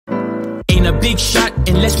big shot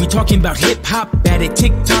unless we talking about hip-hop. Bad at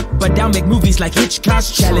TikTok, but I'll make movies like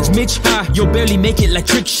Hitchcock's. Challenge Mitch, you'll barely make it like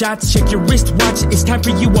trick shots. Check your wristwatch, it's time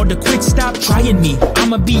for you all to quit. Stop trying me.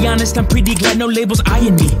 I'ma be honest, I'm pretty glad no labels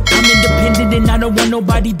eyeing me. I'm independent and I don't want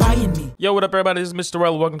nobody buying me. Yo, what up everybody, this is Mr.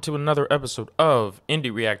 Darrell. Welcome to another episode of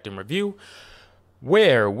Indie React and Review,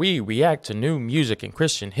 where we react to new music and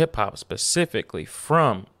Christian hip-hop, specifically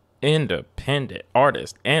from independent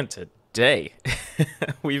artists. And today,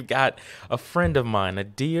 we've got a friend of mine, a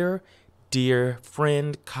dear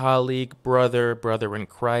friend, colleague, brother in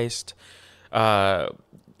Christ,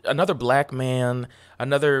 another black man,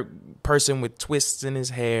 another person with twists in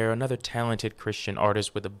his hair, another talented Christian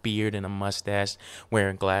artist with a beard and a mustache,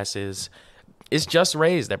 wearing glasses. It's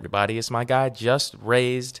JusRzd, everybody. It's my guy,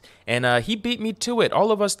 JusRzd, and he beat me to it. All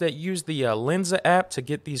of us that use the Lensa app to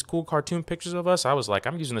get these cool cartoon pictures of us, I was like,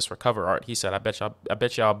 I'm using this for cover art. He said, I bet you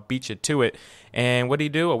I'll beat you to it. And what did he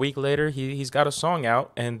do? A week later, he's got a song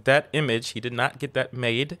out, and that image, he did not get that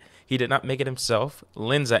made. He did not make it himself.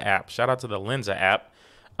 Lensa app. Shout out to the Lensa app.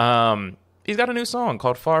 He's got a new song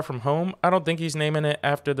called Far From Home. I don't think he's naming it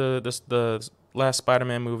after the last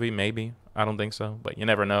Spider-Man movie, maybe. I don't think so, but you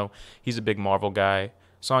never know. He's a big Marvel guy.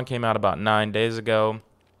 Song came out about 9 days ago.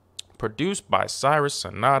 Produced by Cyrus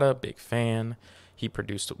Sonata, big fan. He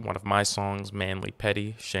produced one of my songs, Manly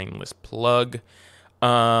Petty, shameless plug.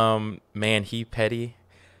 Man, he petty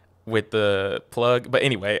with the plug. But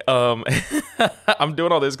anyway, I'm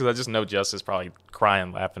doing all this because I just know Just is probably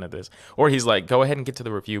crying laughing at this. Or he's like, go ahead and get to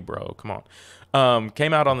the review, bro. Come on.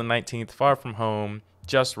 Came out on the 19th, Far From Home,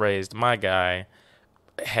 JusRzd, my guy.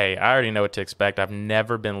 Hey, I already know what to expect. I've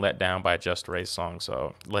never been let down by a JusRzd song,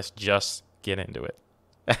 so let's just get into it.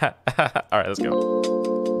 All right, let's go.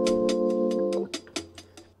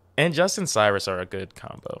 And Just and Cyrus are a good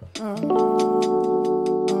combo.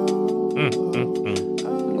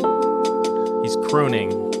 He's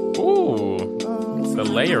crooning. Ooh, it's the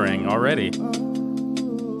layering already.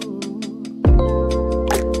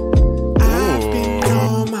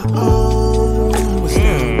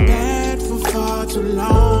 Too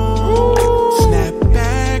long. Snap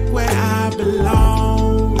back where I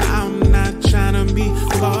belong. I'm not trying to be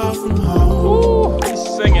far from home. Ooh, he's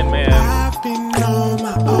singing, man. I've been on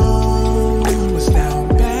my own. Was down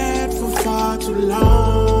bad for far too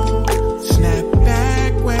long. Snap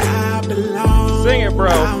back where I belong. Sing it, bro.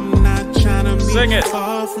 I'm not trying to be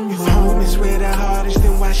far from home. If home is where the hardest,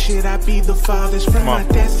 then why should I be the farthest from my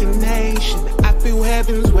destination? I feel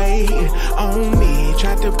heaven's waiting on me.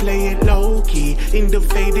 Tried to play it low-key, in the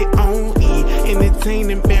faded on E.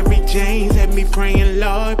 Entertaining Mary Jane's, had me praying,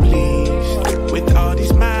 Lord, please. With all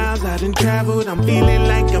these miles I done traveled, I'm feeling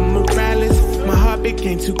like I'm Morales. My heart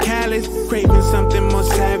became too callous, craving something more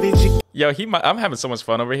savage. Yo, I'm having so much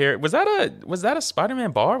fun over here. Was that a Spider-Man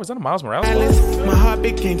bar? Was that a Miles Morales bar? My heart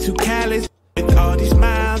became too callous. With all these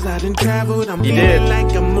miles I done traveled, I'm feeling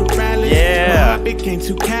like I'm Morales. Yeah. My heart became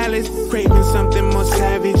too callous, craving something more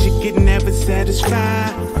savage. You could never satisfy.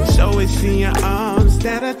 So it's in your arms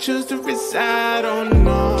that I choose to reside on.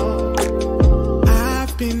 No,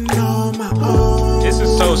 I've been on my own. This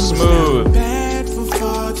is so smooth. Bad for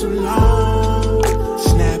far too long.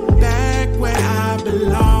 Snap back where I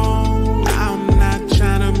belong. I'm not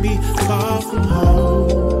trying to be far from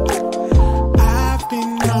home. I've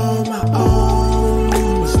been on my own.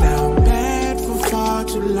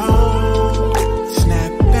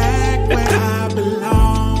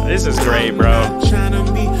 This is great, bro.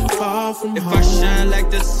 If I shine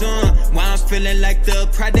like the sun, why I'm feeling like the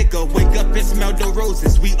prodigal. Wake up and smell the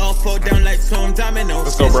roses. We all fall down like some dominoes.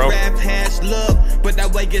 Let's go, bro. This rap has love, but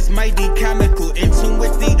that way is mighty comical. In tune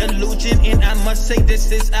with the illusion, and I must say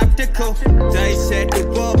this is optical. Dice at the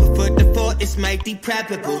ball, but for the fall, it's mighty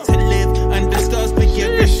practical. To live under stars, but yet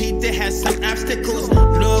repeat, there has some obstacles.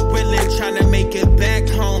 Lord willing, trying to make it back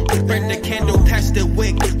home. Burn the candle past the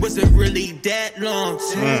wick. Was it really that long?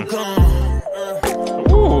 Too gone.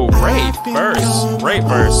 Ooh, great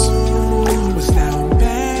verse. Was down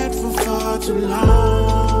bad for far too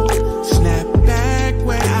long. Snap back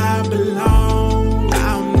where I belong.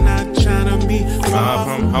 I'm not trying to be far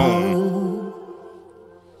from home.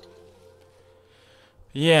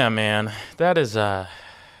 Yeah, man, that's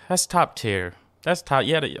top tier. That's top.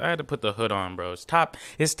 Yeah, I had to put the hood on, bro.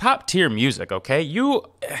 It's top tier music. Okay, you've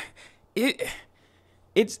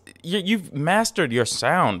mastered your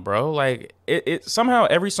sound, bro. Like it somehow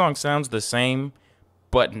every song sounds the same,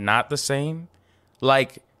 but not the same.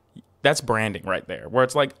 Like that's branding right there, where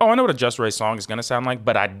it's like, oh, I know what a JusRzd song is gonna sound like,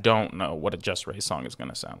 but I don't know what a JusRzd song is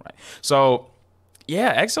gonna sound like. So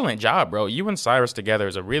yeah, excellent job, bro. You and Cyrus together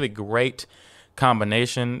is a really great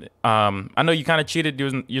combination. I know you kind of cheated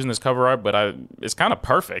using this cover art, but it's kind of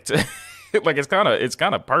perfect. Like it's kind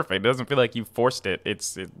of perfect. It doesn't feel like you forced it.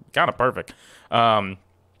 It's kind of perfect.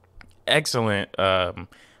 Excellent.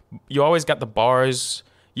 You always got the bars.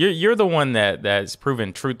 You're the one that's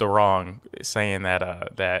proven truth or wrong, saying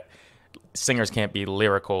that singers can't be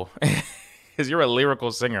lyrical. Because you're a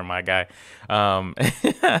lyrical singer, my guy.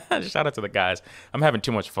 Shout out to the guys. I'm having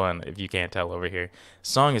too much fun, if you can't tell over here.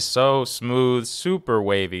 Song is so smooth, super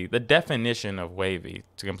wavy. The definition of wavy,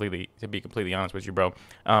 to be completely honest with you, bro.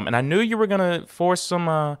 And I knew you were gonna force some,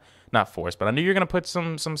 not force, but I knew you were gonna put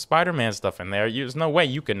some Spider-Man stuff in there. There's no way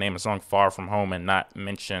you could name a song "Far From Home" and not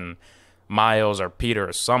mention Miles or Peter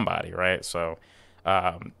or somebody, right? So,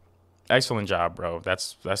 excellent job, bro.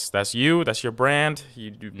 That's you. That's your brand.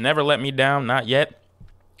 You never let me down. Not yet.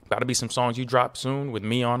 Got to be some songs you drop soon with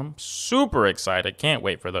me on them. Super excited. Can't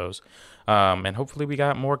wait for those. And hopefully we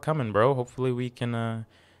got more coming, bro. Hopefully we can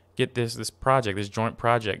get this joint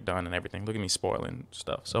project done and everything. Look at me spoiling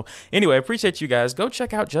stuff. So anyway, appreciate you guys. Go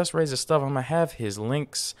check out JusRzd stuff. I'm gonna have his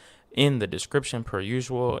links in the description per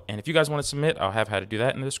usual. And if you guys want to submit, I'll have how to do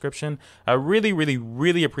that in the description. I really, really,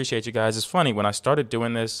 really appreciate you guys. It's funny, when I started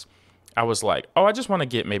doing this, I was like, oh, I just want to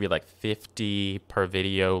get maybe like 50 per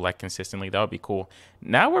video, like consistently. That would be cool.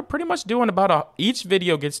 Now we're pretty much doing each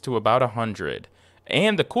video gets to about 100.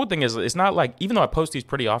 And the cool thing is, it's not like, even though I post these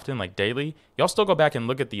pretty often, like daily, y'all still go back and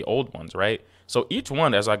look at the old ones, right? So each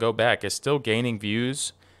one, as I go back, is still gaining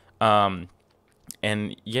views. And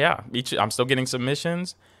yeah, I'm still getting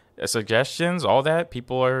submissions, suggestions, all that.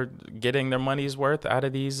 People are getting their money's worth out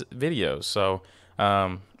of these videos. So,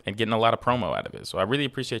 and getting a lot of promo out of it. So I really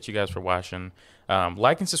appreciate you guys for watching.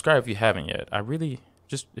 Like and subscribe if you haven't yet. I really,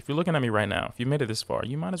 if you're looking at me right now, if you made it this far,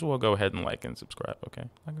 you might as well go ahead and like and subscribe, okay?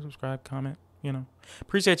 Like and subscribe, comment,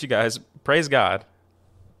 Appreciate you guys. Praise God.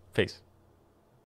 Peace.